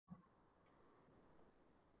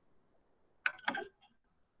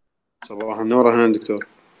صباح النور، اهلا دكتور.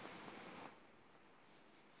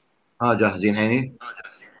 جاهزين هيني؟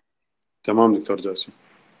 تمام دكتور جاسم.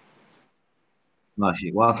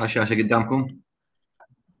 ماشي، واضحة الشاشة قدامكم؟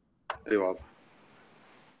 اي واضح.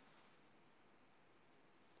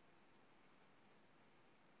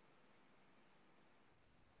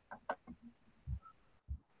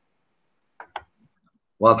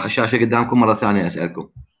 واضحة الشاشة قدامكم؟ مرة ثانية أسألكم.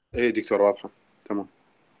 اي دكتور واضحة تمام.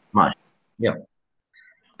 ماشي، يلا.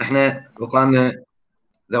 احنا بقالنا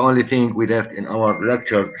the only thing we left in our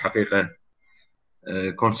lecture حقيقة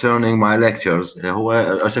concerning my lectures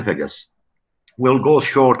هو esophagus. We'll go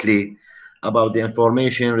shortly about the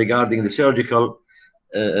information regarding the surgical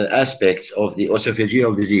aspects of the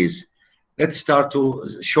esophageal disease. Let's start to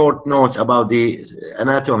short notes about the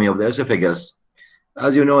anatomy of the esophagus.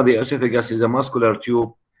 As you know, the esophagus is a muscular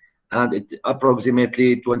tube and it's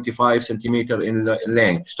approximately 25 centimeter in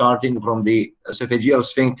length, starting from the esophageal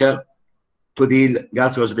sphincter to the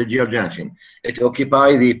gastroesophageal junction. It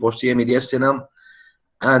occupies the posterior mediastinum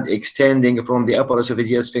and extending from the upper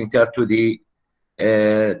esophageal sphincter to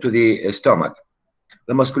the stomach.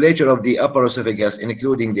 The musculature of the upper esophagus,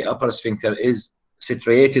 including the upper sphincter, is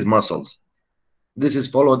striated muscles. This is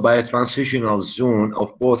followed by a transitional zone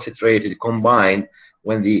of both striated combined.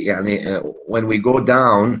 When we go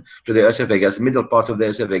down to the esophagus, middle part of the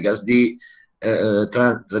esophagus, the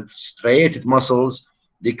striated muscles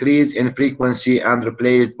decrease in frequency and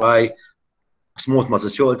replaced by smooth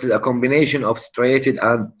muscles. So it is a combination of striated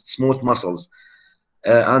and smooth muscles.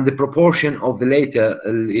 And the proportion of the later,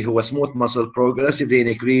 who was smooth muscle, progressively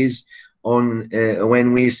increase on when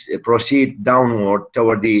we proceed downward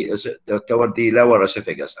toward the lower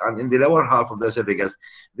esophagus. And in the lower half of the esophagus,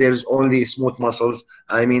 there is only smooth muscles.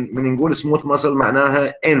 I mean, من نقول smooth muscle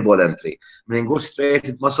معناها involuntary. من نقول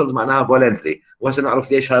striated muscles معناها voluntary. وهسه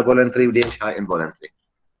نعرف ليش هاي voluntary وليش هاي involuntary.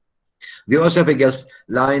 The esophagus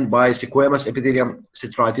lined by squamous epithelium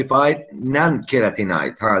stratified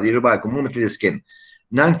non-keratinized. ديروا بالكم مو مثل السكن.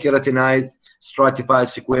 Non-keratinized stratified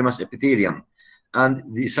squamous epithelium, and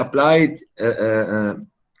the supplied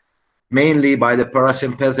mainly by the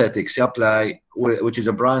parasympathetic supply, which is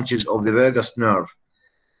a branches of the vagus nerve,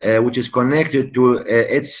 which is connected to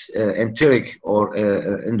its enteric or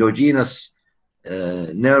endogenous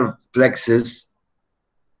nerve plexus,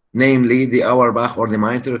 namely the Auerbach or the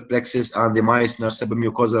Meynterich plexus and the Meissner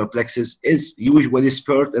submucosal plexus, is usually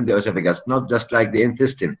spurred in the esophagus, not just like the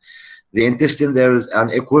intestine. The intestine, there is an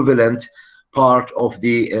equivalent part of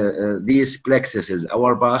the these plexuses,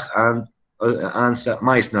 Auerbach and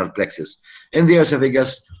Meissner plexus. In the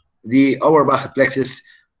esophagus, the Auerbach plexus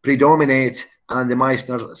predominates and the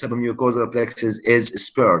Meissner submucosal plexus is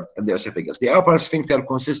spurred in the esophagus. The upper sphincter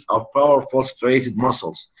consists of powerful striated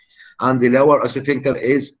muscles, and the lower sphincter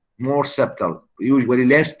is more subtle, usually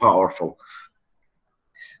less powerful,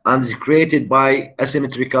 and is created by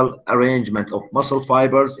asymmetrical arrangement of muscle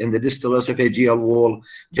fibers in the distal esophageal wall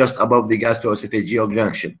just above the gastroesophageal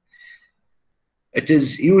junction. It is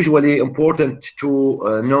usually important to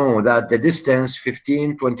know that the distance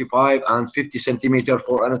 15, 25 and 50 centimeter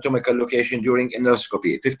for anatomical location during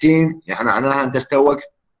endoscopy. 15 يعني معناها انت استوك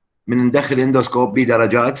من ندخل اندوسكوب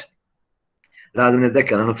بدرجات، لازم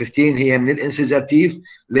نتذكر انه 15 هي من الانسيزاتيف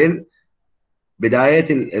لبدايه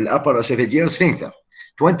الابر esophageal sphincter،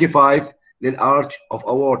 25 للارش اوف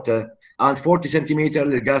اورتا and 40 سنتيمتر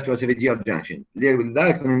للجاسترواسوفيجيال جانكشن.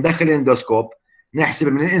 لذلك من ندخل الاندوسكوب نحسب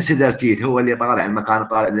من الانسيدرتيت هو اللي طالع المكان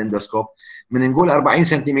طالع الاندوسكوب، من نقول 40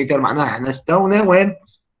 سنتيمتر معناها احنا استونا وين؟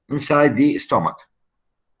 inside the stomach.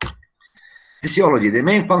 Physiology. The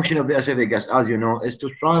main function of the esophagus, as you know, is to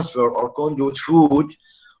transfer or conduit food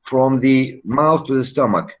from the mouth to the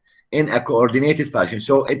stomach in a coordinated fashion.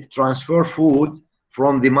 So it transfers food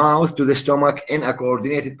from the mouth to the stomach in a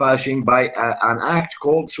coordinated fashion by an act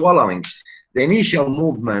called swallowing. The initial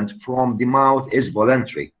movement from the mouth is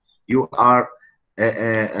voluntary. You are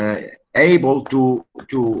able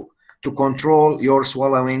to control your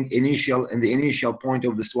swallowing in the initial point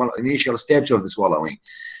of the initial steps of the swallowing.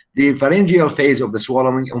 The pharyngeal phase of the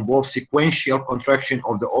swallowing involves sequential contraction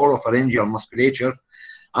of the oropharyngeal musculature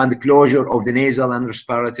and the closure of the nasal and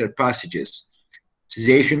respiratory passages,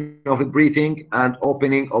 cessation of the breathing, and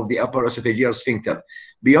opening of the upper esophageal sphincter.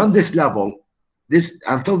 Beyond this level,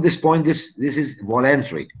 until this point, this is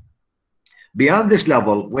voluntary. Beyond this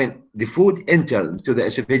level, when the food enters to the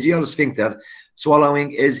esophageal sphincter,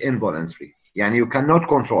 swallowing is involuntary. Yani you cannot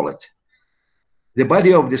control it. The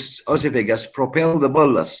body of this esophagus propels the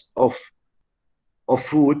bolus of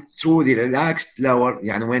food through the relaxed lower.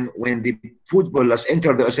 Yani when the food bolus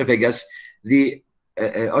enter the esophagus, the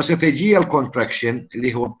esophageal contraction,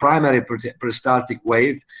 اللي هو primary peristaltic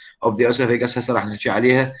wave, of the esophagus هسه راح نحكي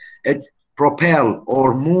عليها. It propel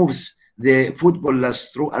or moves the food bolus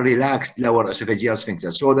through a relaxed lower esophageal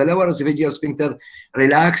sphincter. So the lower esophageal sphincter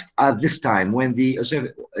relaxed at this time when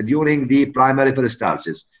during the primary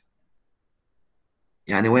peristalsis.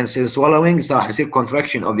 يعني when swallowing راح يصير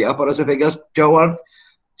contraction of the upper esophagus toward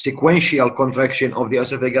sequential contraction of the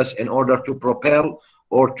esophagus in order to propel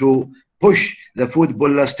or to push the food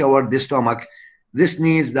bolus toward the stomach. This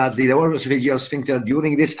needs that the lower esophageal sphincter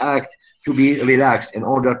during this act to be relaxed in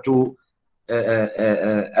order to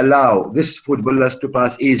allow this food bolus to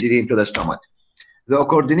pass easily into the stomach. The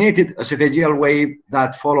coordinated esophageal wave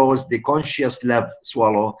that follows the conscious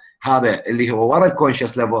swallow هذا اللي هو ورا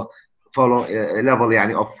conscious level level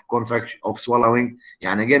يعني of contraction of swallowing.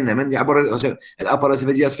 يعني قلنا من يعبر الابر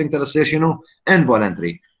esophageal sphincter يصير شنو؟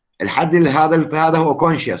 involuntary. الحد هذا هو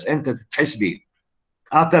conscious انت تحس به.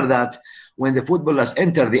 After that, when the food bolus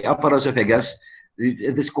enter the upper esophagus,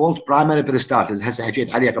 it is called primary peristalsis. هسه حكيت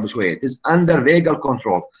عليه قبل شويه. It is under vagal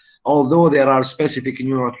control, although there are specific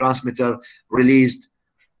neurotransmitter released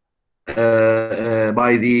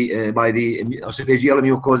by the esophageal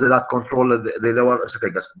mucosa that control the lower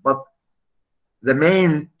esophagus. But the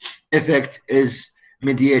main effect is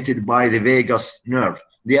mediated by the vagus nerve.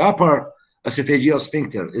 The upper esophageal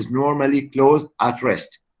sphincter is normally closed at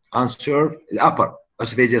rest and serve the upper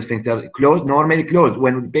esophageal sphincter closed, normally closed.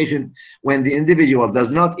 When the individual does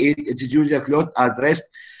not eat, it is usually closed at rest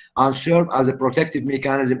and serve as a protective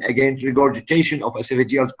mechanism against regurgitation of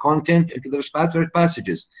esophageal content into the respiratory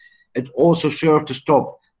passages. It also serves to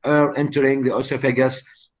stop air entering the esophagus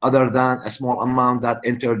other than a small amount that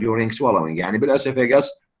enter during swallowing. يعني بالاسophagus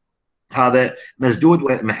هذا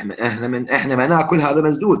مسدود احنا ما ناكل هذا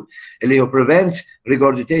مسدود اللي هو prevent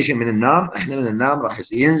regurgitation من النوم. احنا من النوم راح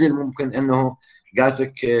ينزل ممكن انه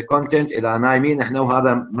gastric content اذا نايمين احنا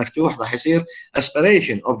وهذا مفتوح راح يصير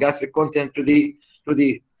aspiration of gastric content to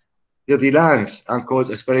the lungs and cause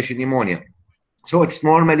aspiration pneumonia. So it's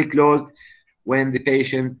normally closed when the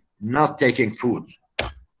patient not taking food.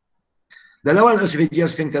 The lower esophageal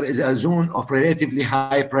sphincter is a zone of relatively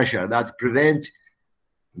high pressure that prevents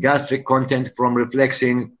gastric content from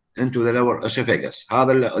reflexing into the lower esophagus.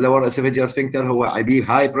 هذا lower esophageal sphincter هو عبيه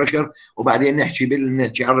high pressure. وبعدين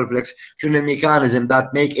نحكي عن reflex شنو الميكانيزم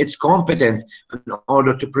that make it competent in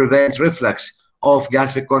order to prevent reflux of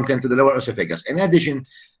gastric content to the lower esophagus. In addition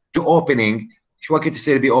to opening, شو وقت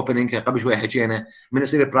يصير بي opening قبل شوي حكينا من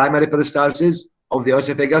يصير primary peristalsis of the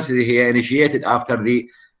esophagus اللي هي initiated after the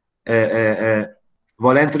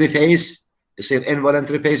voluntary phase يصير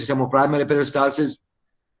involuntary phase يسموه primary peristalsis.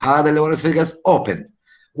 هذا اللي lower esophagus open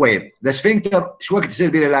wave. The sphincter شو وقت يصير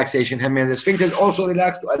بي relaxation هم the sphincter is also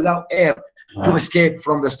relaxed to allow air to escape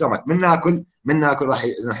from the stomach. من ناكل راح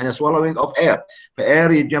نحن swallowing of air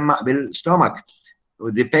فair يتجمع بالstomach.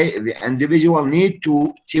 The individual need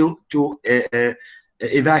to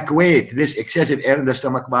evacuate this excessive air in the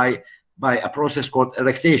stomach by a process called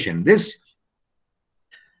erectation. This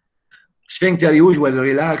sphincter usually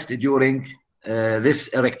relaxed during this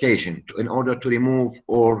erectation in order to remove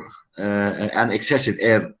or an excessive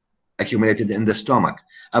air accumulated in the stomach.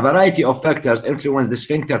 A variety of factors influence the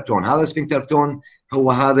sphincter tone. هذا sphincter tone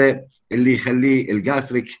هو هذا اللي يخلي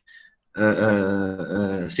الgastric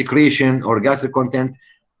secretion or gastric content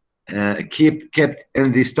kept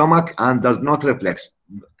in the stomach and does not reflex.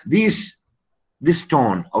 This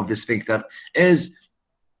tone of the sphincter is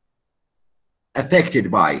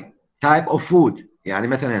affected by type of food. يعني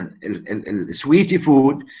مثلا السويتي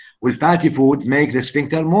food والfatty food make the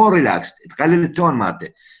sphincter more relaxed. تقلل التون مالته.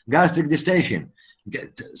 Gastric distension,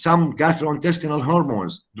 some gastrointestinal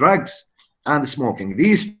hormones, drugs, and smoking.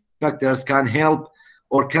 These factors can help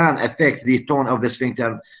or can affect the tone of the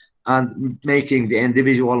sphincter and making the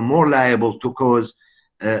individual more liable to cause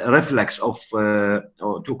reflux of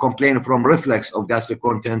or to complain from reflux of gastric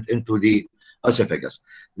content into the esophagus.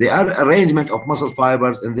 The arrangement of muscle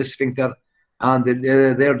fibers in this sphincter and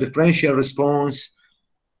their differential response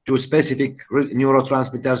to specific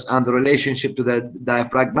neurotransmitters and the relationship to the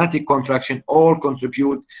diaphragmatic contraction all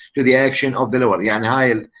contribute to the action of the lower. يعني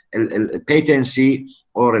هاي patency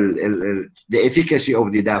or the efficacy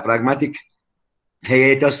of the diaphragmatic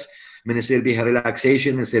hiatus من يصير بها relaxation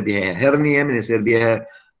من يصير بها hernia من يصير بها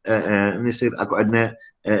من يصير اكو عندنا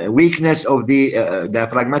weakness of the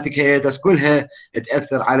diaphragmatic hiatus كلها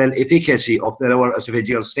تأثر على efficacy of the lower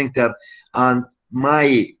esophageal sphincter and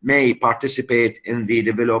may participate in the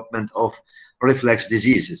development of reflex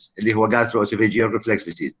diseases اللي هو gastroesophageal reflex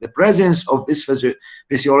disease. The presence of this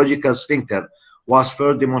physiological sphincter was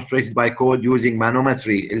first demonstrated by Code using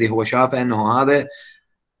manometry اللي هو شافه انه هذا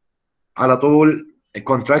على طول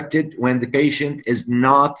contracted when the patient is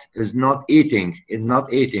not eating,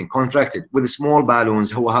 contracted with small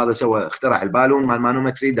balloons. هو هذا سوى اخترع البالون مع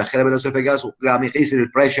المانومتري، دخلها بالاسوفاجاس وقام يقيس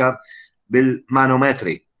البريشر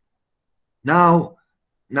بالمانومتري.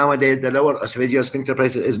 Nowadays, the lower esophageal sphincter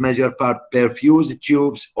pressure is measured by perfused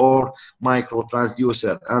tubes or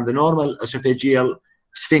microtransducer, and the normal esophageal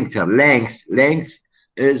sphincter length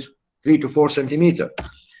is 3 to 4 centimeter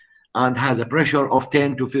and has a pressure of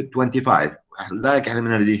 10 to 25. لذلك احنا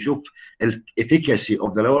بدنا نشوف الافيكاسي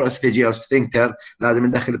of the lower esophageal sphincter، لازم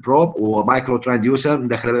ندخل بروب ومايكرو ترانديوسر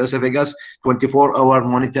ندخله بالاسوفاجاس 24-hour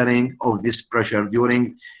monitoring of this pressure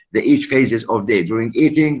during the each phases of day, during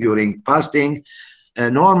eating, during fasting.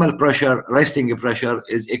 Normal pressure, resting pressure,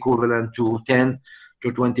 is equivalent to 10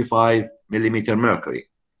 to 25 millimeter mercury.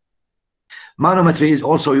 Manometry is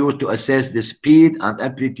also used to assess the speed and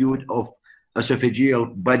amplitude of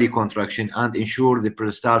esophageal body contraction and ensure the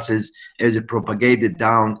peristalsis is propagated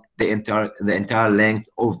down the entire length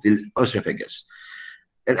of the esophagus.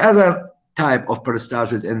 Another type of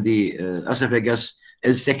peristalsis in the esophagus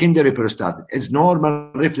is secondary peristalsis. It's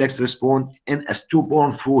normal reflex response in a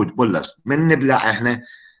stewborn food bolus. من نبلع احنا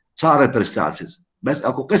صار البريستالسيس، بس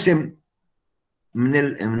اكو قسم من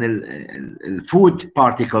ال food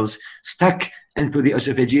particles stuck into the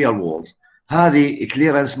esophageal walls. هذه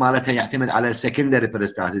clearance مالتها يعتمد على secondary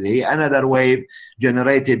peristalsis. هي another wave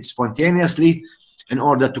generated spontaneously in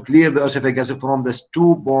order to clear the esophagus from the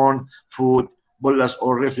stewborn food bolus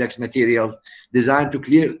or reflex material designed to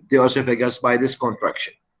clear the esophagus by this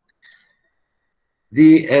contraction.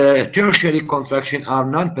 The tertiary contraction are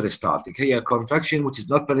non-peristaltic. هي contraction which is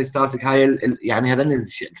not peristaltic. هاي يعني هذين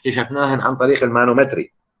اكتشفناهن عن طريق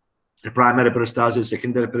المانومتري. primary peristalsis,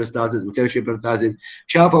 secondary peristalsis, tertiary peristalsis.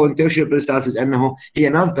 شافوا in tertiary peristalsis أنه هي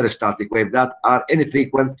non-peristaltic wave that are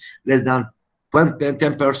infrequent, less than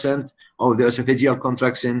 10% of the esophageal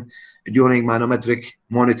contraction during manometric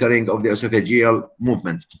monitoring of the esophageal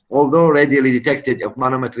movement, although readily detected if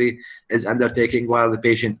manometry is undertaken while the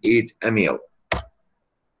patient eats a meal.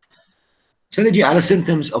 سنجي على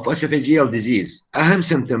symptoms of esophageal disease. أهم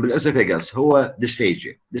symptom بالesophagus هو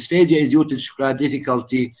dysphagia. Dysphagia is due to describe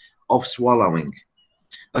difficulty of swallowing.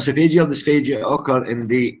 Esophageal dysphagia occur in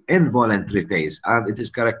the involuntary phase and it is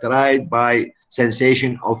characterized by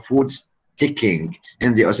sensation of food sticking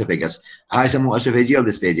in the esophagus. هاي يسموه esophageal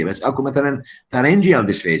dysphagia. بس اكو مثلا pharyngeal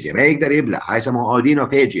dysphagia ما يقدر يبلع، هاي يسموه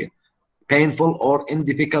odynophagia, painful or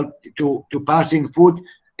indifficult to passing food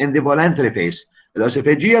in the voluntary phase.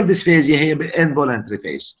 Esophageal dysphagia هي involuntary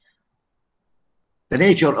phase. The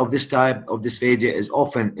nature of this type of dysphagia is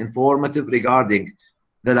often informative regarding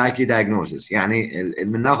the likely diagnosis. يعني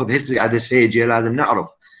من ناخذ history على dysphagia لازم نعرف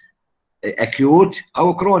acute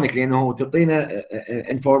أو chronic لأنه تعطينا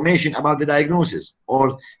information about the diagnosis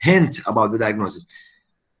or hint about the diagnosis.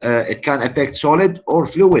 It can affect solid or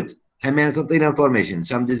fluid. همين تعطينا information.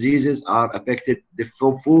 Some diseases are affected the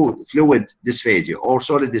fluid dysphagia or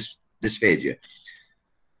solid dysphagia.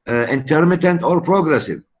 Intermittent or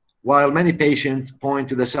progressive. While many patients point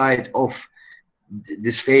to the site of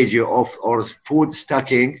dysphagia or food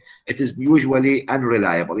stacking, it is usually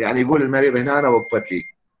unreliable. يعني يقول المريض هنا أنا وقفت لي،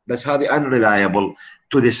 بس هذه unreliable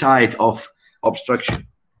to the site of obstruction.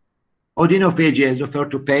 Odynophagia is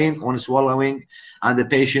referred to pain on swallowing, and the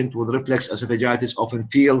patient with reflex esophagitis often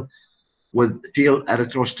feel a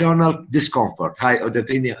retrosternal discomfort. هاي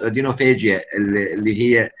odynophagia اللي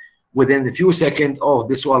هي within a few seconds of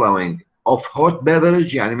the swallowing of hot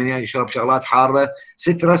beverage، يعني من يشرب شغلات حارة،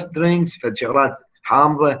 citrus drinks، شغلات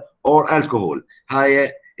حامضة، or alcohol.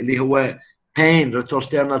 هاي اللي هو pain,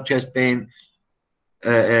 retrosternal chest pain،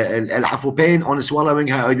 العفو pain on swallowing.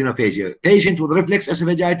 هاي odynophagia. Patient with reflex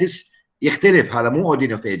esophagitis يختلف، هذا مو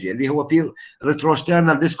odynophagia، اللي هو feel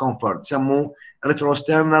retrosternal discomfort، سموه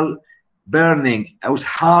retrosternal burning او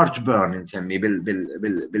heart burn نسميه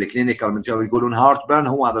بالكلينيكال من يقولون heart burn.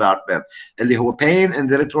 هو هذا الهارت بيرن اللي هو pain in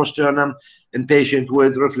the retrosternum in patient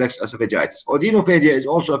with reflex esophagitis. Odynophagia is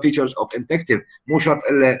also a feature of infective، مو شرط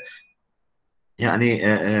الا يعني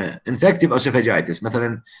infective esophagitis.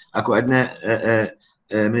 مثلا اكو عندنا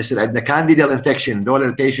من يصير عندنا candidal infection، دول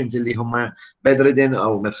البيشنتس اللي هم bedridden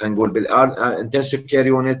او مثلا نقول بالintensive care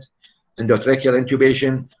unit endotracheal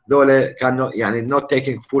intubation، دول كانوا يعني not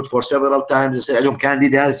taking food for several times، يصير عندهم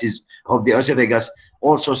candidiasis of the esophagus,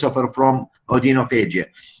 also suffer from odynophagia.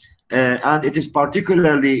 And it is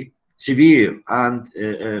particularly severe and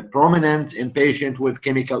prominent in patients with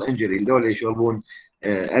chemical injury. دول يشربون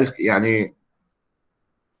يعني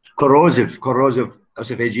corrosive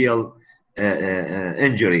esophageal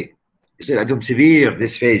injury، يصير عندهم severe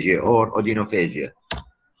dysphagia or odynophagia.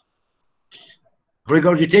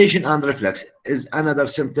 Regurgitation and reflux is another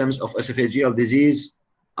symptoms of esophageal disease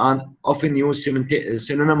and often used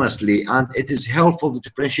synonymously, and it is helpful to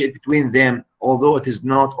differentiate between them, although it is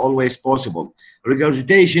not always possible.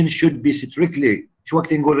 Regurgitation should be strictly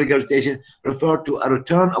regurgitation refer to a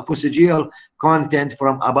return of esophageal content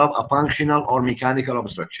from above a functional or mechanical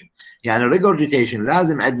obstruction. يعني regurgitation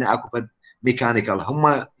لازم عندنا اكو mechanical،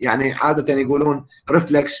 هم يعني عادة يقولون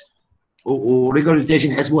reflex و regurgitation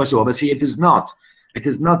يحسبوها سوا، بس هي it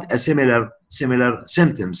is not a similar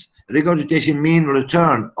symptoms. Regurgitation means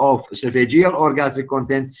return of esophageal or gastric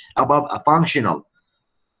content above a functional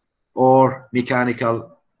or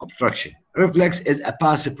mechanical obstruction. Reflex is a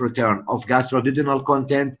passive return of gastroduodenal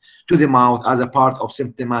content to the mouth as a part of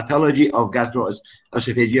symptomatology of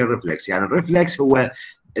gastroesophageal reflex. يعني reflex هو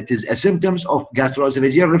it is a symptoms of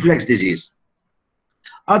gastroesophageal reflex disease.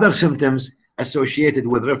 Other symptoms associated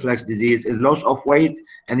with reflux disease is loss of weight,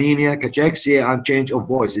 anemia, cachexia, and change of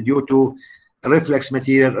voice due to reflex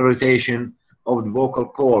material irritation of the vocal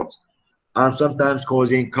cords, and sometimes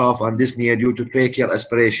causing cough and dyspnea due to tracheal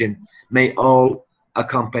aspiration may all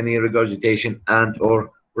accompany regurgitation and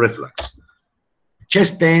or reflux.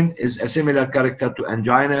 Chest pain is a similar character to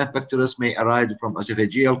angina pectoris, may arise from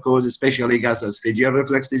esophageal causes, especially gastroesophageal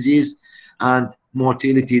reflux disease and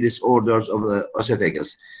motility disorders of the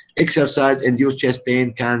esophagus. Exercise-induced chest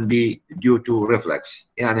pain can be due to reflux.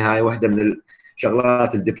 يعني هاي واحدة من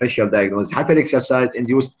الشغلات الديفرنشال diagnosis. حتى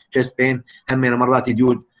exercise-induced chest pain هم مرات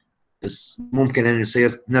يدود ممكن أن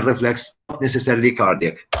يصير من الرفلكس not necessarily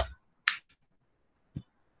cardiac.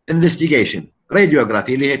 Investigation. Radiography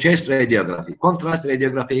اللي هي chest radiography. Contrast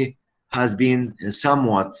radiography has been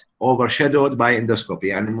somewhat overshadowed by endoscopy.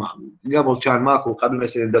 يعني قبل كان ماكو قبل ما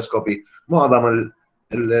يصير endoscopy معظم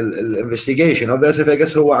الانفستيجيشن اوف ذا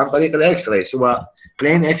اسوفاجس هو عن طريق الاكس راي، سواء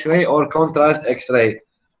بلين اكس راي او كونتراست اكس راي.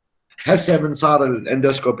 هسه من صار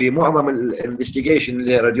الاندوسكوبي معظم الانفستيجيشن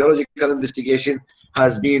اللي هي راديولوجيكال انفستيجيشن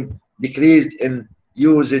has been decreased in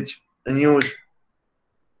usage and use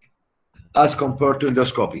as compared to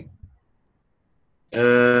endoscopy.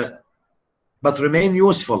 But remain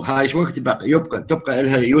useful. هاي شو وقت تبقى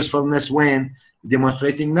لها usefulness وين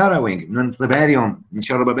demonstrating narrowing. ننطي باريوم،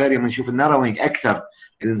 نشرب باريوم نشوف الناروينج اكثر.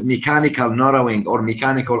 Mechanical narrowing or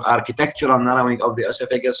mechanical architectural narrowing of the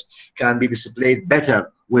esophagus can be displayed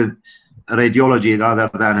better with radiology rather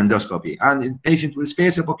than endoscopy. And in patients with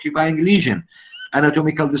space of occupying lesion,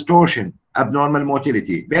 anatomical distortion, abnormal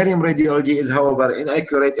motility. Barium radiology is, however,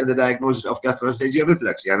 inaccurate in the diagnosis of gastroesophageal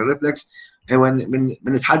reflux. يعني reflux من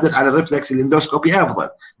نتحدث على الرفلكس الاندوسكوبي افضل،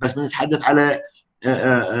 بس بنتحدث على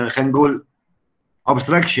خلينا نقول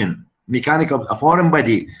obstruction mechanical foreign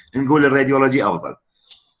body نقول الراديولوجي افضل.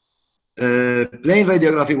 Plain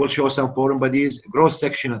radiography will show some foreign bodies.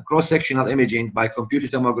 Cross-sectional imaging by computer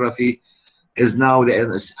tomography is now the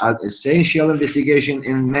essential investigation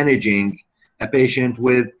in managing a patient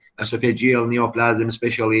with esophageal neoplasm,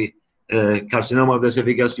 especially carcinoma of the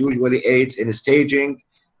esophagus, usually aids in staging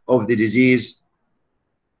of the disease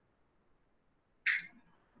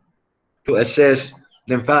to assess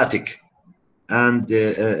lymphatic and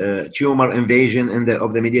tumor invasion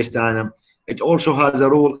of the mediastinum. It also has a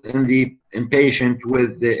role in patient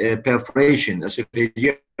with the perforation,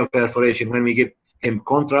 esophageal perforation. When we give him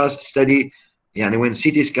contrast study, يعني when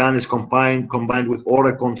CT scan is combined with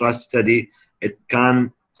oral contrast study, it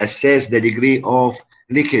can assess the degree of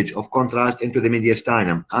leakage of contrast into the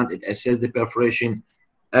mediastinum, and it assesses the perforation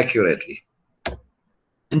accurately.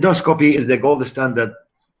 Endoscopy is the gold standard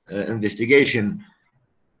investigation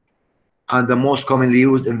and the most commonly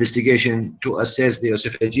used investigation to assess the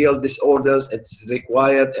esophageal disorders. It's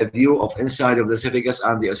required a view of inside of the esophagus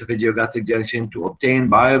and the esophageogastric junction to obtain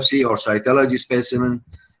biopsy or cytology specimen,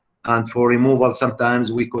 and for removal sometimes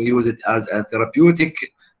we could use it as a therapeutic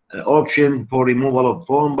option for removal of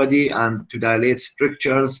foreign body and to dilate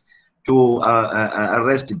strictures to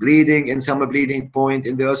arrest bleeding in some bleeding point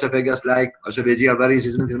in the esophagus like esophageal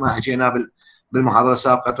varices مثل ما حكينا بالمحاضرة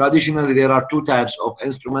السابقة. Traditionally there are two types of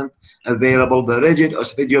instrument available, the rigid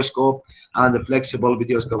esophageoscope and the flexible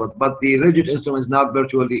videoscope, but the rigid instrument is not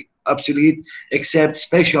virtually obsolete except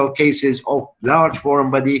special cases of large foreign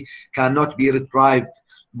body cannot be retrieved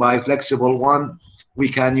by flexible one. We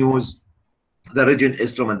can use the rigid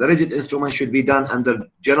instrument. The rigid instrument should be done under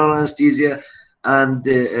general anesthesia and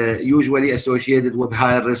usually associated with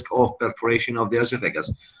higher risk of perforation of the esophagus.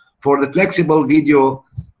 For the flexible video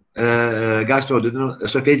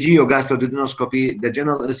esophageogastroduodenoscopy, the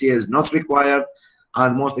general anesthesia is not required,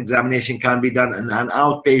 and most examination can be done on an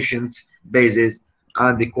outpatient basis,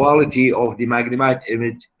 and the quality of the magnified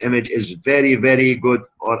image is very, very good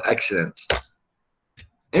or excellent.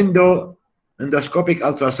 endoscopic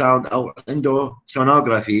ultrasound or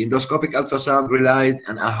endosonography. Endoscopic ultrasound relies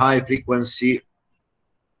on a high frequency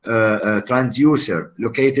transducer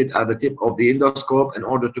located at the tip of the endoscope in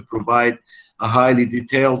order to provide a highly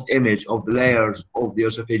detailed image of the layers of the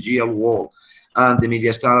esophageal wall and the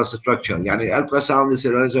mediastinal structure. يعني الالتراساوند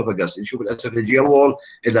يصير الاسوفاجس نشوف الاسوفاجيال wall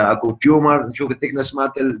اذا اكو tumor نشوف الثيكنس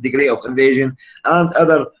مالت degree of invasion and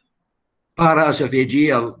other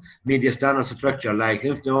paraesophageal mediastinal structure like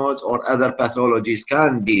lymph nodes or other pathologies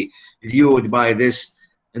can be viewed by this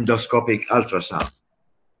endoscopic ultrasound.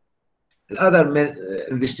 الأذر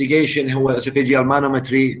investigation هو esophageal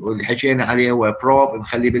manometry واللي حكينا عليه هو probe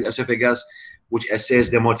نخليه بالاسophagus which assess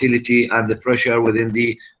the motility and the pressure within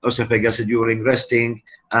the esophagus during resting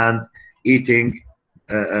and eating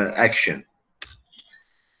action.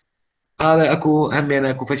 هذا اكو همين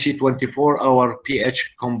اكو فشي 24 hour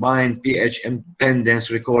pH combined pH impedance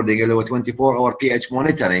recording اللي هو 24 hour pH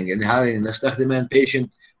monitoring اللي هذه نستخدمها patient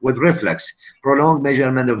with reflux. Prolonged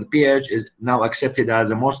measurement of the pH is now accepted as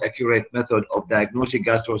the most accurate method of diagnosing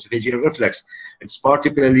gastroesophageal reflux. It's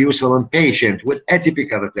particularly useful in patients with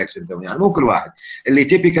atypical reflux symptoms. يعني مو كل واحد اللي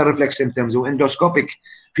typical reflux symptoms و endoscopic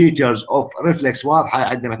features of reflux واضحة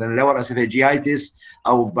عندنا مثلا lower esophagitis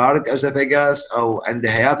او بارد اسوفاجاس او عنده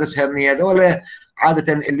هياتس هرنيا ذولا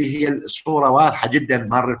عاده اللي هي الصوره واضحه جدا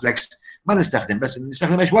مع الرفلكس ما نستخدم بس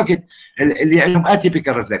نستخدم ايش وقت اللي عندهم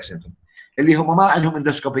اتيبيكال ريفلكس سيمتوم اللي هم ما عندهم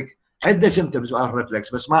اندوسكوبيك عنده سيمتومز اوف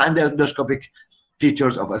ريفلكس بس ما عنده endoscopic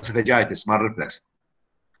features of esophagitis مع الرفلكس.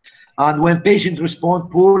 And when patient respond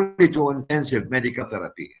poorly to intensive medical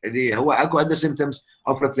therapy اللي هو اكو عنده symptoms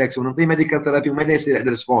of reflux ونعطيه medical therapy وما يصير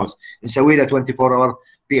عنده response نسوي له 24 hour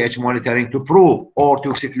pH monitoring to prove or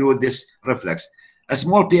to exclude this reflux. A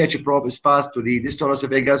small pH probe is passed to the distal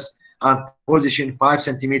esophagus and positioned 5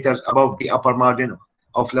 centimeters above the upper margin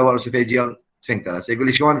of lower esophageal sphincter. يقول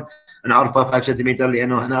لي شلون نعرفه 5 سنتيمتر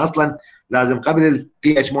لانه احنا اصلا لازم قبل ال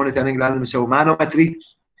pH monitoring لازم نسوي مانومتري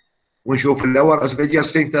ونشوف اللور esophageal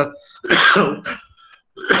sphincter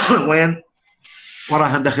وين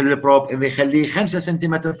وراح ندخل البروب اللي يخليه 5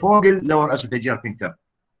 سنتيمتر فوق اللور esophageal sphincter.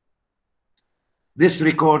 This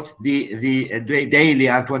record the daily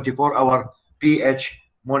and 24 hour pH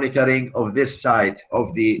monitoring of this side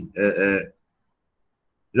of the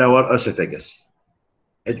lower esophagus.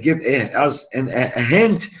 It gives us a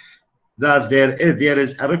hint that there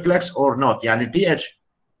is a reflux or not. يعني pH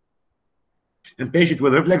in patient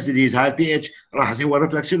with reflux disease high pH راح هو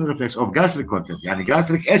reflux of gastric content يعني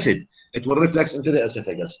gastric acid it will reflux into the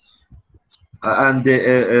esophagus. And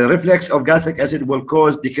reflux of gastric acid will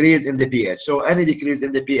cause decrease in the pH. So any decrease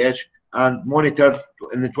in the pH and monitored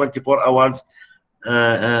in the 24 hours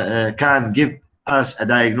can give us a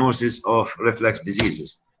diagnosis of reflux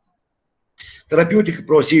diseases. Therapeutic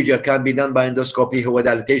procedure can be done by endoscopy هو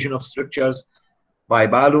dilatation of structures by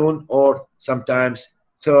balloon or sometimes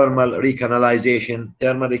thermal recanalization.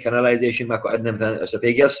 Thermal recanalization ماكو عندنا مثلا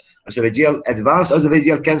esophageal advanced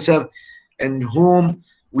esophageal cancer in whom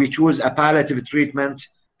we choose a palliative treatment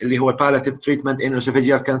اللي هو palliative treatment in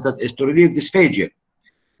esophageal cancer is to relieve dysphagia.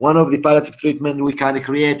 One of the palliative treatment we can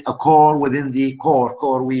create a core within the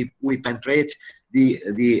core we penetrate the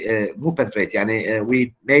مو penetrate يعني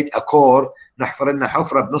we made a core نحفر لنا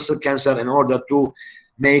حفرة بنص الكانسر in order to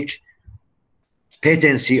make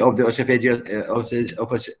patency of the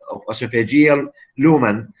esophageal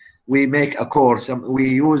lumen. We make a core we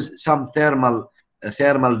use some thermal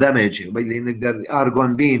damage اللي نقدر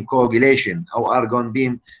argon beam coagulation أو argon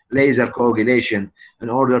beam laser coagulation in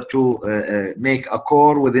order to make a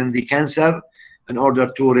core within the cancer in order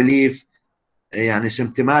to relieve يعني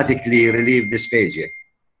symptomatically relieve dysphagia.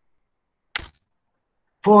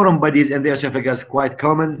 Foreign bodies in the esophagus quite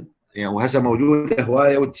common يعني وهسه موجودة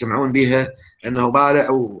هواية وتسمعون بيها انه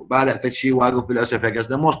بالع في شيء واقف بالاسophagus.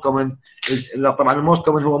 The most common is طبعا الموست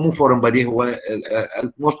common هو مو foreign body هو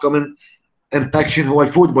most common infection هو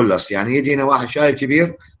الفود بولس يعني يجينا واحد شايب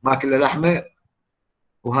كبير ماكل لحمه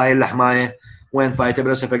وهاي اللحمايه وين فايته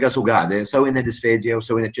بالاسophagus وقاعده سوينا dysphagia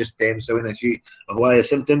وسوينا chest pain وسوينا شيء هوايه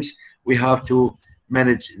symptoms we have to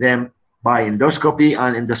manage them by endoscopy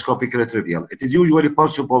and endoscopic retrieval. It is usually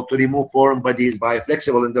possible to remove foreign bodies by a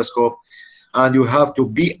flexible endoscope and you have to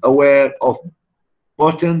be aware of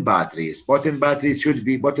button batteries. Button batteries should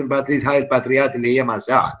be button batteries هاي الباتريات اللي هي مع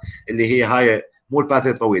ساعه اللي هي هاي مو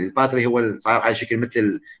الباتري الطويل. الباتري هو صار على شكل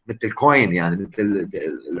مثل الكوين يعني مثل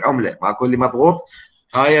العمله مع كل مضغوط.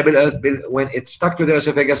 هاي when it's stuck to the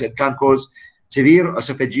esophagus it can cause severe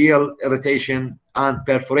esophageal irritation and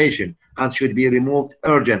perforation and should be removed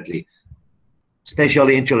urgently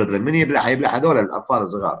especially in children. من يبلع هذول الاطفال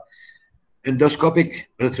الصغار. endoscopic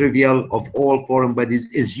retrieval of all foreign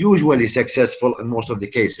bodies is usually successful in most of the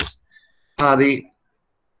cases. هذه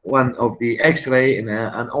one of the X-ray in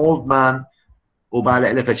an old man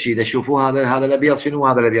وبالع لفت شيء. إذا تشوفوا هذا الأبيض شنو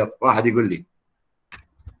هذا الأبيض؟ واحد يقول لي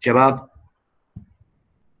شباب.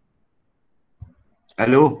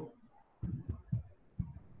 ألو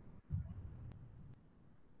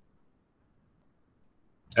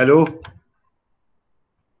ألو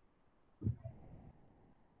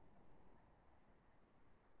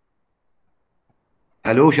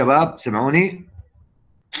ألو شباب سمعوني؟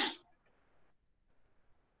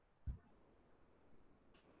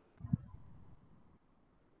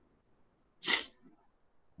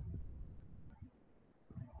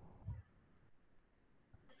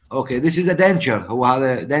 Okay, this is a denture. هو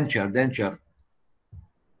هذا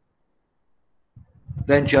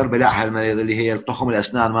denture بلعها المريض اللي هي الطخم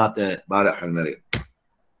الأسنان مالته بالعها المريض.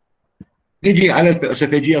 نجي على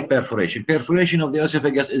esophageal perforation. Perforation of the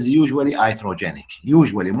esophagus is usually iatrogenic.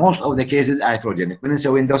 Usually, most of the cases iatrogenic. من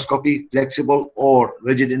نسوي endoscopy, flexible or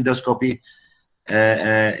rigid endoscopy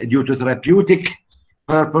due to therapeutic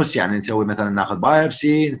purpose. يعني نسوي مثلا ناخذ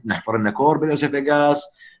بايوبسي، نحفر لنا كور بالاسوفاجاس،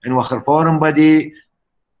 نوخر فورن بادي.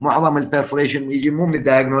 معظم البرفوريشن يجي مو من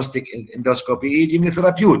الدايجنوستيك اندوسكوبي، يجي من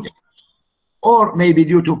الثيرابيوتيك. or maybe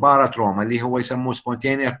due to paratrauma اللي هو يسموه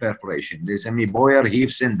spontaneous perforation اللي يسميه Boyer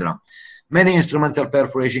Heave syndrome. Many instrumental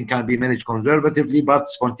perforation can be managed conservatively, but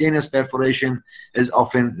spontaneous perforation is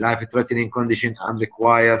often life-threatening condition and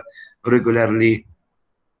require regularly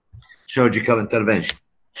surgical intervention.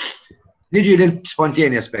 نيجي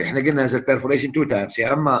للspontaneous. احنا قلنا البرفوريشن تو تايبس،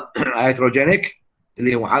 يا اما iatrogenic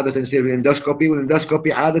اللي هو عاده يصير بالاندوسكوبي،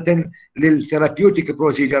 والاندوسكوبي عاده للثيرابيوتيك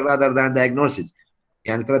بروسيجر rather than diagnosis.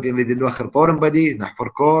 يعني ثيرابي نريد نوخر فورن بادي، نحفر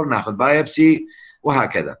كور، ناخذ بايوبسي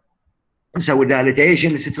وهكذا. نسوي دايليتيشن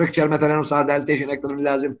للستركتشر مثلا، وصار دايليتيشن اكثر من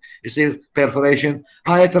اللازم يصير بيرفوريشن،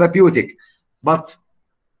 هاي ثيرابيوتيك. but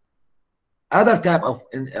other type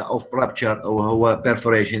of rupture وهو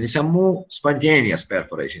perforation يسموه spontaneous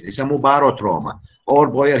perforation، يسموه barotrauma or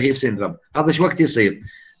Boyer Heave syndrome. هذا شو وقت يصير؟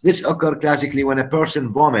 This occurs classically when a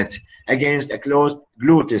person vomits against a closed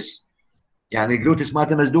gluteus. يعني الجلوتس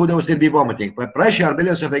مالته مسدوده ويصير بي vomiting. But pressure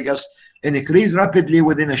بالesophagus increase rapidly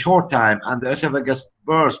within a short time and the esophagus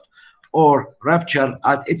burst or rupture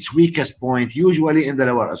at its weakest point, usually in the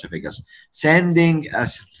lower esophagus, sending a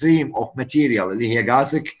stream of material اللي هي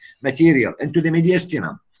gastric material into the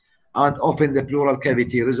mediastinum and often the pleural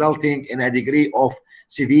cavity, resulting in a degree of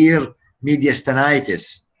severe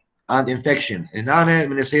mediastinitis and infection. هنا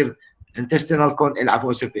من يصير intestinal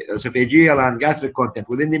esophageal and gastric content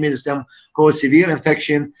within the mediastinum cause severe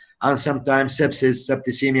infection and sometimes sepsis,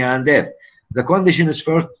 septicemia, and death. The condition is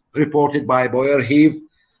first reported by Boyer Heave,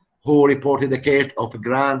 who reported the case of a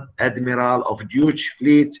Grand Admiral of Dutch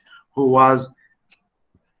fleet who was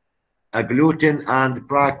a gluten and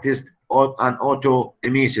practiced an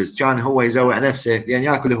autoemesis. كان هو يزوع نفسه لأن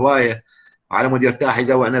ياكل هواية على مود يرتاح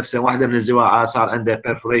يزوع نفسه. واحدة من الزواعات صار عنده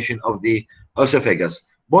perforation of the esophagus.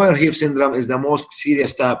 Boyer Heave syndrome is the most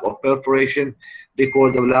serious type of perforation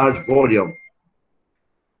because of large volume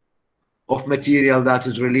of material that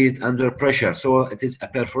is released under pressure. So it is a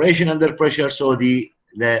perforation under pressure. So the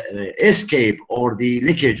escape or the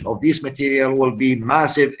leakage of this material will be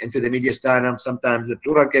massive into the mediastinum, sometimes the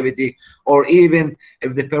pleural cavity, or even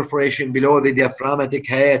if the perforation below the diaphragmatic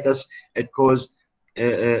hiatus, it causes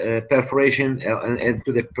perforation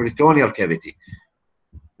into the peritoneal cavity.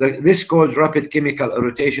 This causes rapid chemical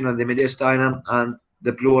irritation on the mediastinum and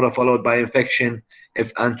the pleura, followed by infection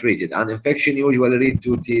if untreated. And infection usually leads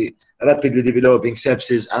to the rapidly developing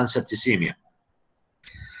sepsis and septicemia.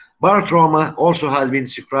 Barotrauma also has been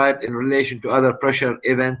described in relation to other pressure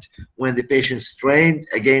events when the patient strained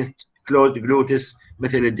against closed gluteus,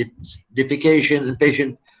 مثل defecation in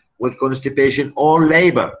patient with constipation, or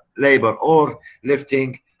labor or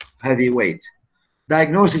lifting heavy weight.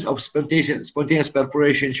 Diagnosis of spontaneous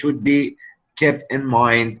perforation should be kept in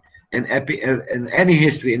mind in any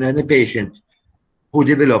history in any patient who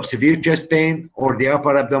develops severe chest pain or the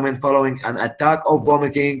upper abdomen following an attack of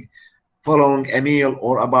vomiting following a meal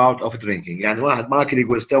or a bout of drinking. يعني واحد ماكل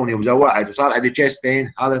يقول استوني وزوعت وصار عندي chest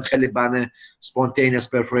pain، هذا نخلي بالنا spontaneous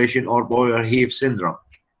perforation or Boyer Heave syndrome.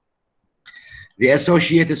 The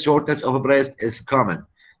associated shortness of breath is common.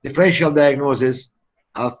 Differential diagnosis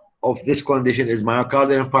of this condition is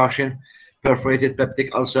myocardial infarction, perforated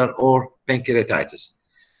peptic ulcer, or pancreatitis.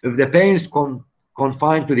 If the pain is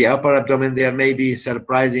confined to the upper abdomen, there may be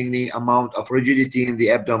surprisingly amount of rigidity in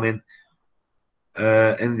the abdomen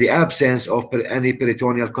in the absence of any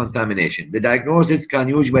peritoneal contamination. The diagnosis can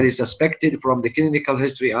usually be suspected from the clinical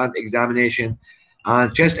history and examination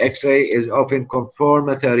And chest X-ray is often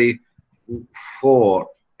confirmatory for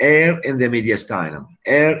air in the mediastinum.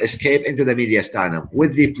 Air escape into the mediastinum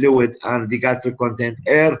with the fluid and the gastric content.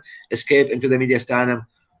 Air escape into the mediastinum,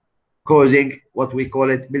 causing what we call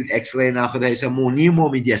it بالإكس-راي ناخذها يسموه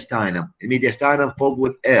pneumomediastinum. الميدياستاينم filled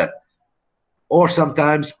with air, or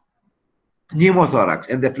sometimes pneumothorax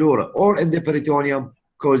in the pleura or in the peritoneum,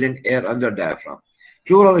 causing air under diaphragm.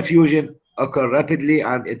 Pleural effusion occur rapidly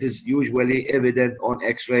and it is usually evident on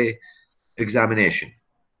X-ray examination.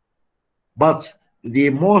 But the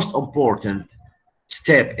most important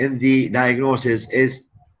step in the diagnosis is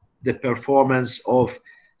the performance of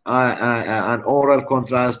an oral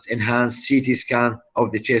contrast enhanced CT scan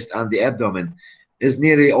of the chest and the abdomen is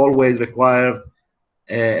nearly always required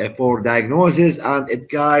for diagnosis, and it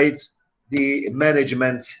guides the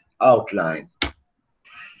management outline.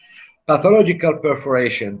 Pathological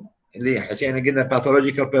perforation اللي حسينا قلنا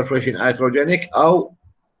pathological perforation iatrogenic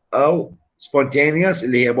أو spontaneous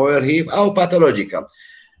اللي هي boyer heave أو pathological.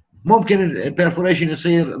 ممكن البرفوريشن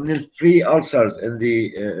يصير من free ulcers in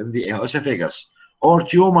the esophagus or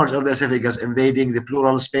tumors of the esophagus invading the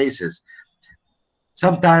pleural spaces.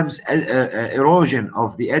 Sometimes erosion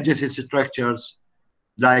of the adjacent structures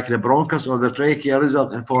like the bronchus or the trachea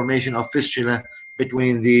result in formation of fistula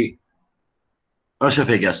between the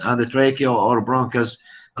esophagus and the trachea or bronchus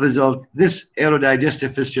result. This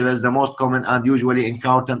aerodigestive fistula is the most common and usually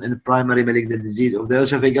encountered in primary malignant disease of the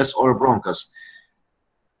esophagus or bronchus.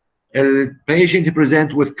 The patient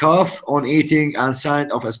present with cough on eating and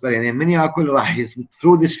sign of aspirin. من يأكل راح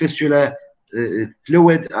through this fistula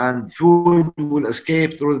fluid and food will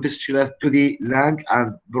escape through the fistula to the lung,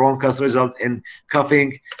 and bronchus result in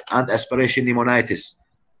coughing and aspiration pneumonitis.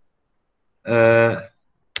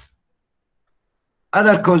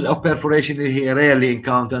 Other cause of perforation is here rarely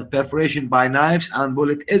encountered. Perforation by knives and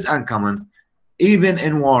bullet is uncommon, even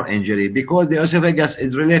in war injury, because the esophagus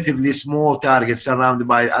is relatively small target surrounded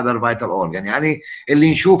by other vital organ. يعني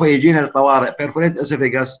اللي نشوفه يجينا الطوارئ perforated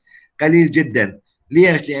esophagus قليل جدا.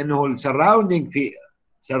 ليش؟ لأنه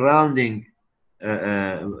surrounding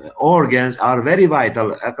organs are very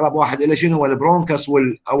vital. أقرب واحد إلى شنو هو البرونكس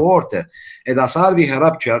والأورتا. إذا صار بها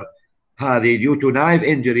rupture هذه due to knife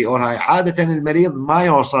injury or هاي عادة المريض ما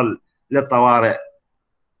يوصل للطوارئ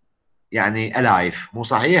يعني alive. مو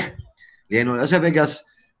صحيح؟ لأنه الأسوفاجس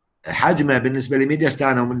حجمه بالنسبة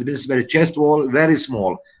للميدياستانوم بالنسبة للchest wall very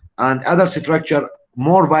small, and other structure,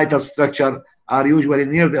 more vital structure, are usually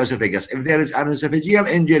near the esophagus. If there is an esophageal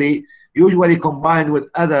injury, usually combined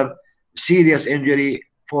with other serious injury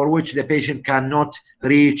for which the patient cannot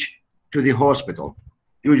reach to the hospital,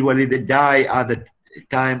 usually they die at the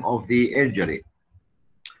time of the injury.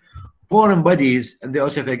 Foreign bodies in the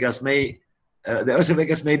esophagus may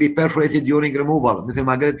be perforated during removal, مثل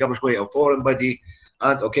ما قلت قبل شوي, a foreign body,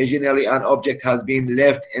 and occasionally an object has been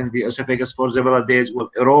left in the esophagus for several days will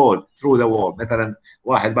erode through the wall. مثلا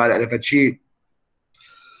واحد بالع له فتشي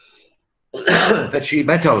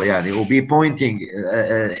metal يعني وبي pointing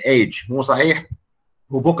age, مو صحيح؟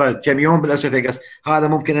 وبقى كم يوم بالاسوفاجس، هذا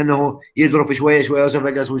ممكن انه يضرب شويه شويه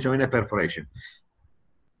اسوفاجس ويسوي لنا perforation.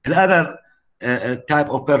 الأذر type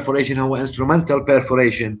of perforation هو instrumental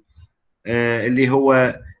perforation اللي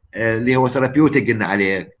هو therapeutic قلنا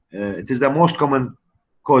عليه. It is the most common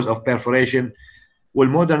cause of perforation.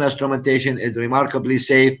 والmodern instrumentation is remarkably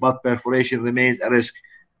safe, but perforation remains a risk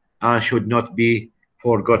and should not be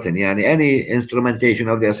forgotten. يعني any instrumentation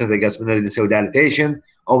of the esophagus من اللي نسوي dilatation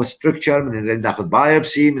of structure، من اللي ناخذ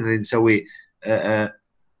biopsy، من اللي نسوي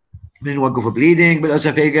من نوقف bleeding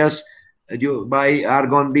بالesophagus by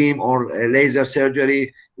argon beam or laser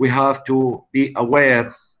surgery. We have to be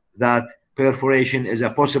aware that perforation is a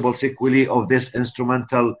possible sequelae of this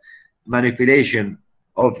instrumental manipulation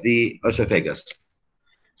of the esophagus.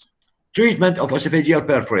 Treatment of esophageal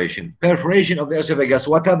perforation. Perforation of the esophagus,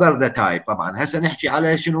 whatever the type. طبعا هسه نحكي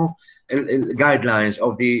على شنو guidelines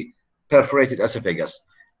of the perforated esophagus.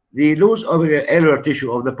 The loose airway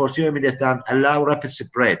tissue of the posterior mediastinum allow rapid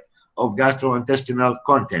spread of gastrointestinal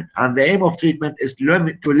content, and the aim of treatment is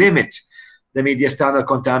to limit the mediastinal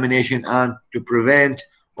contamination and to prevent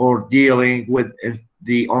or dealing with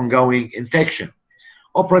the ongoing infection.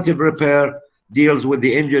 Operative repair deals with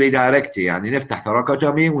the injury directly، يعني نفتح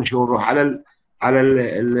thoracotomy ونشوف نروح على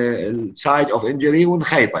ال side of injury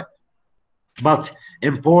ونخيطه. But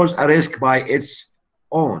impose a risk by its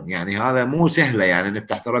own، يعني هذا مو سهله، يعني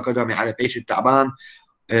نفتح thoracotomy على patient تعبان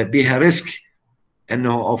بها risk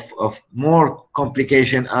انه of more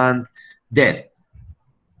complication and death.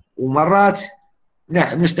 ومرات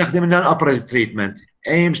نستخدم non operative treatment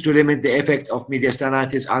aims to limit the effect of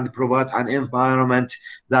mediastinitis and provide an environment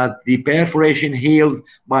that the perforation healed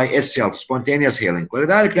by itself, spontaneous healing.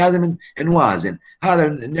 ولذلك لازم نوازن، هذا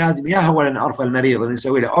لازم يا هو نعرف المريض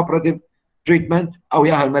نسوي له operative treatment أو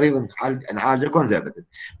يا المريض نعالجه conservative.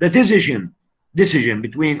 The decision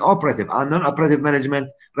between operative and non-operative management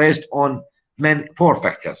rests on 4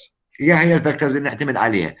 factors. هي الفاكتورز اللي نعتمد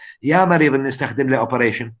عليها، يا مريض نستخدم له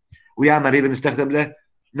operation ويا مريض نستخدم له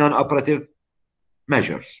non-operative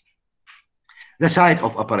measures. The site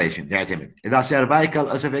of operation يعتمد إذا cervical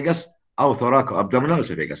esophagus أو thoraco-abdominal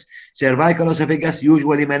esophagus. Cervical esophagus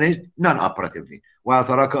usually managed non-operatively, while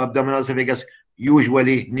thoraco-abdominal esophagus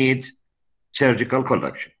usually needs surgical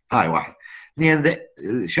correction. هاي واحد. اثنين،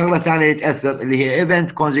 الشغله الثانيه اللي تاثر اللي هي event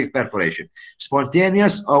conjugate perforation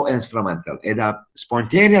spontaneous او instrumental. اذا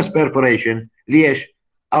spontaneous perforation ليش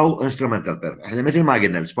او instrumental perforation؟ احنا مثل ما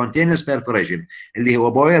قلنا spontaneous perforation اللي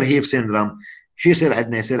هو بوير هيف سيندروم، شو يصير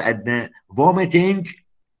عندنا؟ يصير عندنا vomiting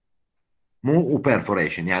مو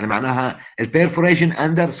perforation، يعني معناها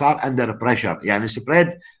البرفوريشن صار under pressure، يعني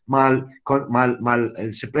spread مال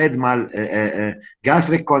السبريد مال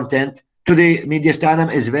gastric content to the mediastinum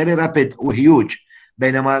is very rapid وhuge،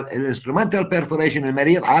 بينما الانسترومنتال perforation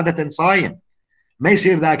المريض عادة صايم ما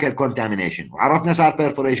يصير ذاك الكونتامينيشن، وعرفنا صار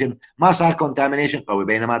perforation ما صار contamination قوي،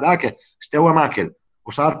 بينما ذاك استوى ماكل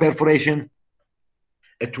وصار perforation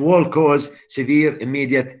it will cause severe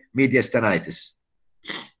immediate mediastinitis.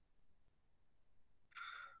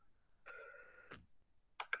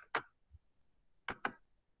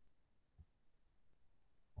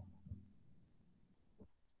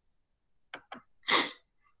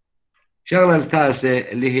 الشغله الثالثه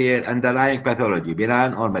اللي هي underlying pathology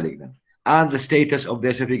benign or malignant and the status of the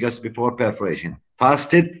esophagus before perforation,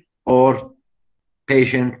 fasted or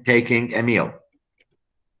patient taking a meal.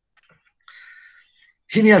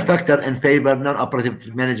 شنو هي الفاكتور in favor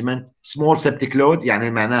non-operative management؟ small septic load،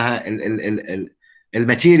 يعني معناها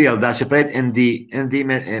الماتيريال that spread in the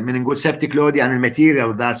من نقول septic load يعني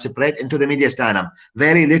الماتيريال that spread into the mediastinum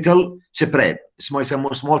very little spread،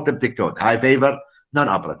 يسموه small septic load، high favor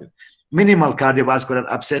non-operative. minimal cardiovascular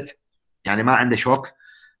upset يعني ما عنده شوك.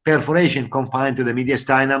 perforation confined to the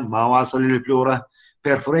mediastinum ما واصل للبلورا.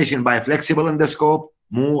 perforation by flexible endoscope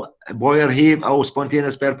مو boyer heave أو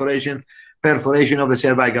spontaneous perforation. perforation of the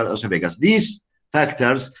cervical esophagus. These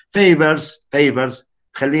factors favors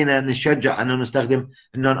خلينا نشجع أنه نستخدم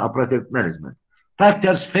non-operative management.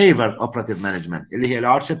 Factors favor operative management اللي هي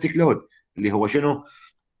large septic load اللي هو شنو؟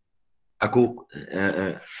 أكو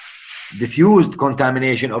diffused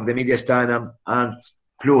contamination of the mediastinum and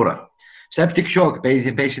pleura. Septic shock,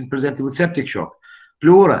 patient presented with septic shock.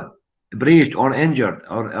 Pleura breached or injured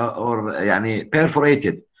or يعني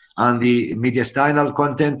perforated and the mediastinal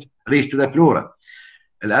content reached to the pleura.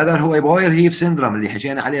 الأذر هو boyer heave syndrome اللي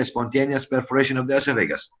حكينا عليه spontaneous perforation of the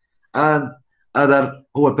esophagus, and other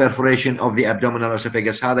هو perforation of the abdominal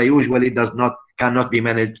esophagus. هذا usually cannot be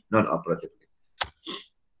managed non-operatively.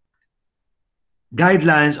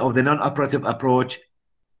 Guidelines of the non-operative approach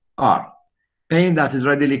are pain that is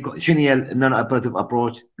readily شنو هي non-operative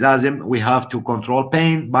approach؟ لازم we have to control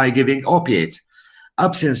pain by giving opiate,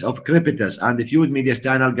 absence of crepitus and diffuse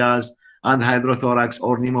mediastinal gas and hydrothorax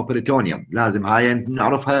or pneumoperitoneum. لازم هاي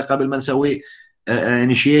نعرفها قبل ما نسوي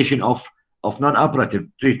initiation of non-operative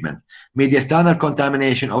treatment. Mediastinal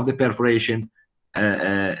contamination of the perforation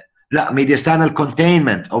mediastinal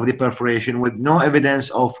containment of the perforation with no evidence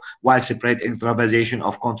of widespread extravasation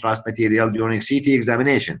of contrast material during CT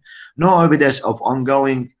examination. No evidence of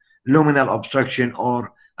ongoing luminal obstruction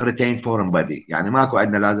or retained foreign body. يعني ماكو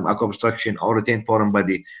عندنا لازم اكو obstruction or retained foreign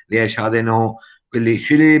body. ليش؟ هذا انه اللي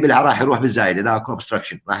شلي راح يروح بالزايد اذا اكو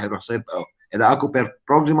obstruction راح يروح يصير، اذا اكو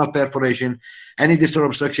proximal perforation any distal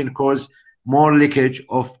obstruction cause more leakage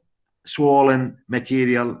of swollen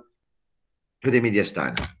material to the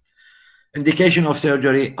mediastinum. Indication of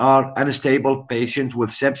surgery are unstable patient with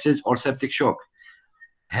sepsis or septic shock,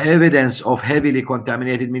 evidence of heavily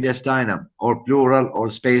contaminated mediastinum or pleural or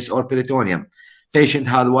space or peritoneum, patient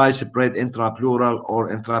had widespread intrapleural or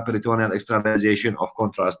intraperitoneal extravasation of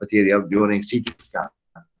contrast material during CT scan.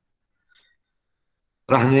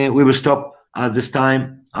 We will stop at this time,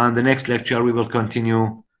 and the next lecture we will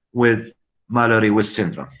continue with Mallory-Weiss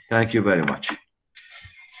syndrome. Thank you very much.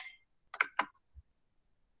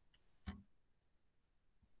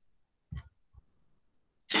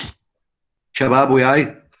 شباب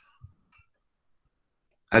وياي؟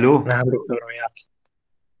 الو؟ نعم دكتور وياك.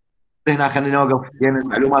 هنا خلينا نوقف لان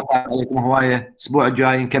المعلومات عليكم هوايه. الاسبوع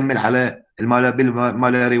الجاي نكمل على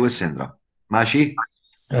بالمالاري-ويس سيندروم. ماشي؟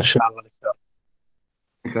 ان شاء الله دكتور.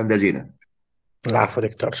 شكرا جزيلا. العفو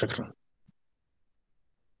دكتور، شكرا.